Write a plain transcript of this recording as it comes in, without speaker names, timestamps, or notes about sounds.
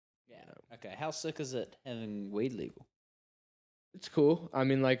Okay, how sick is it having weed legal? It's cool. I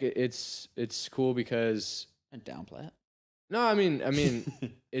mean, like it's cool because Don't downplay it. no, I mean,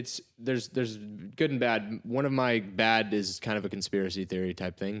 it's there's good and bad. One of my bad is kind of a conspiracy theory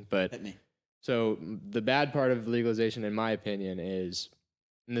type thing, but Hit me. so the bad part of legalization, in my opinion, is,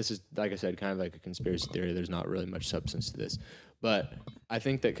 and this is like I said, kind of like a conspiracy theory. There's not really much substance to this, but I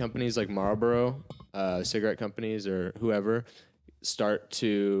think that companies like Marlboro, cigarette companies or whoever, start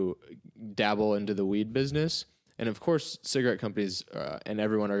to dabble into the weed business. And of course, cigarette companies and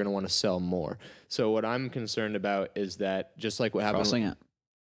everyone are going to want to sell more. So what I'm concerned about is that just like what happened. Crossing it.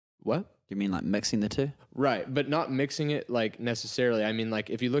 What? Do you mean like mixing the two? Right, but not mixing it like necessarily. I mean, like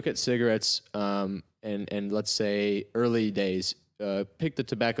if you look at cigarettes, and let's say early days, pick the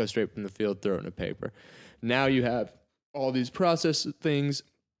tobacco straight from the field, throw it in a paper. Now you have all these processed things,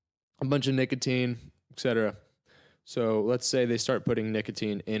 a bunch of nicotine, etc. So let's say they start putting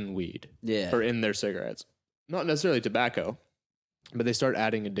nicotine in weed, or in their cigarettes. Not necessarily tobacco, but they start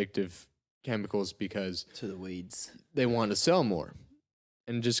adding addictive chemicals because To the weeds. they want to sell more.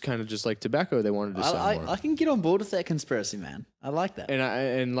 And just kind of just like tobacco, they wanted to sell more. I can get on board with that conspiracy, man. I like that.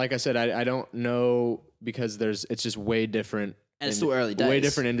 And like I said, I don't know because it's just way different. And it's still early days. Way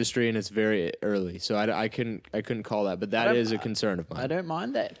different industry, and it's very early. So I couldn't call that, but that is a concern of mine. I don't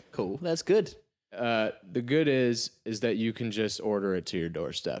mind that. Cool. That's good. The good is that you can just order it to your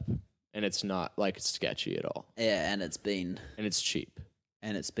doorstep, and it's not like it's sketchy at all. Yeah, and it's been cheap.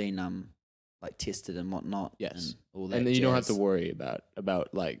 Like tested and whatnot. Yes, and all that. And then you don't have to worry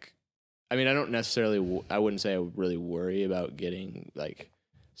about like. I mean, I don't necessarily. I wouldn't say I really worry about getting like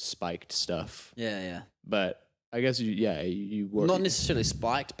spiked stuff. Yeah. But I guess you worry. Not necessarily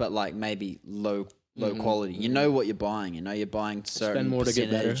spiked, but like maybe low quality. You know what you're buying. You know you're buying certain spend more to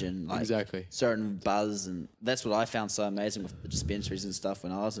get better, and like exactly certain buzz, and that's what I found so amazing with the dispensaries and stuff.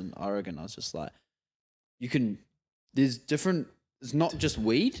 When I was in Oregon, I was just like, there's different. It's not just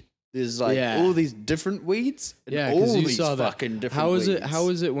weed. There's like all these different weeds. And all you these saw fucking different. How was weeds. it? How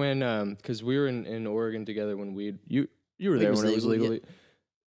was it when? Because we were in Oregon together when weed. You were there when it was legal.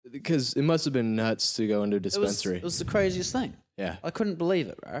 Because it must have been nuts to go into a dispensary. It was the craziest thing. Yeah, I couldn't believe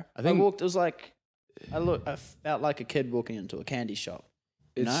it, bro. I walked. It was like I felt like a kid walking into a candy shop.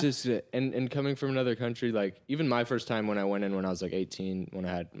 It's just and coming from another country, like even my first time when I went in when I was like 18, when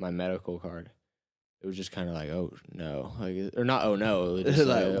I had my medical card, it was just kind of like, oh no, like, or not, oh no, it was just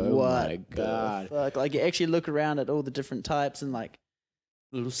like oh what my god, fuck? Like you actually look around at all the different types and like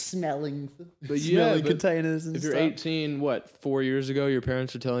little smelling containers and if stuff. you're 18, 4 years ago, your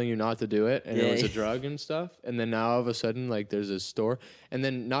parents were telling you not to do it, and it was a drug and stuff, and then now all of a sudden, like there's a store, and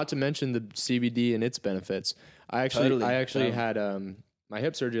then not to mention the CBD and its benefits. I actually had my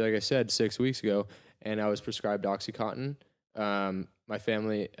hip surgery, like I said, 6 weeks ago, and I was prescribed OxyContin. My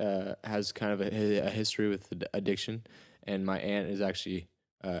family has kind of a history with addiction, and my aunt is actually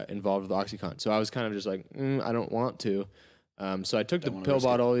involved with OxyContin. So I was kind of just like, I don't want to. So I took the pill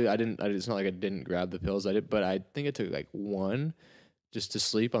bottle. It's not like I didn't grab the pills. I did, but I think I took like one just to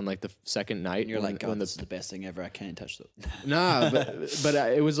sleep on like the second night. And you're like, God, this is the best thing ever. I can't touch it. Nah, but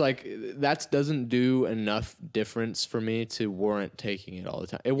it was like that doesn't do enough difference for me to warrant taking it all the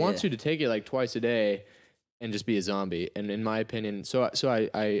time. It wants you to take it like twice a day and just be a zombie. And in my opinion, so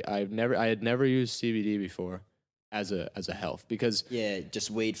I had never used CBD before as a health because just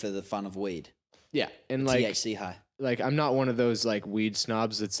weed for the fun of weed. Yeah, and like THC high. Like I'm not one of those like weed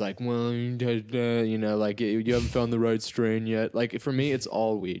snobs that's like, well, you know, like you haven't found the right strain yet. Like for me, it's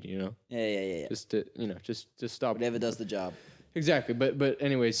all weed, you know. Yeah. Just to just stop. Whatever does the job. Exactly, but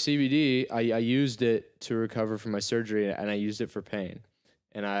anyway, CBD. I used it to recover from my surgery, and I used it for pain,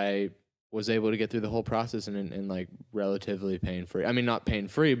 and I was able to get through the whole process and like relatively pain free. I mean, not pain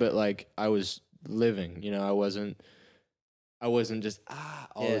free, but like I was living. You know, I wasn't just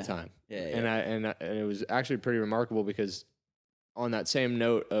all the time. And it was actually pretty remarkable because on that same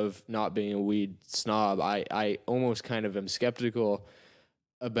note of not being a weed snob, I almost kind of am skeptical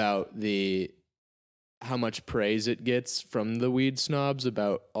about how much praise it gets from the weed snobs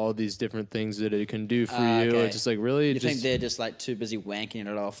about all these different things that it can do for you. Okay. It's just like really. You think they're just like too busy wanking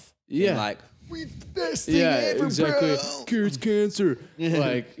it off? Yeah. Like weed's the best thing ever, exactly. Bro. Cures cancer.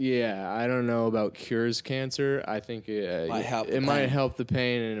 Like, I don't know about cures cancer. I think it might help the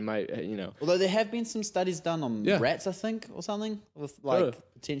pain, and it might, Although there have been some studies done on rats, I think, or something, with like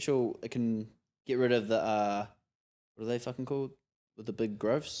potential. It can get rid of the what are they fucking called? With the big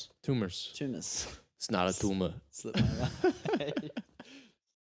growths? Tumors. It's not a tumor. Slip my mind.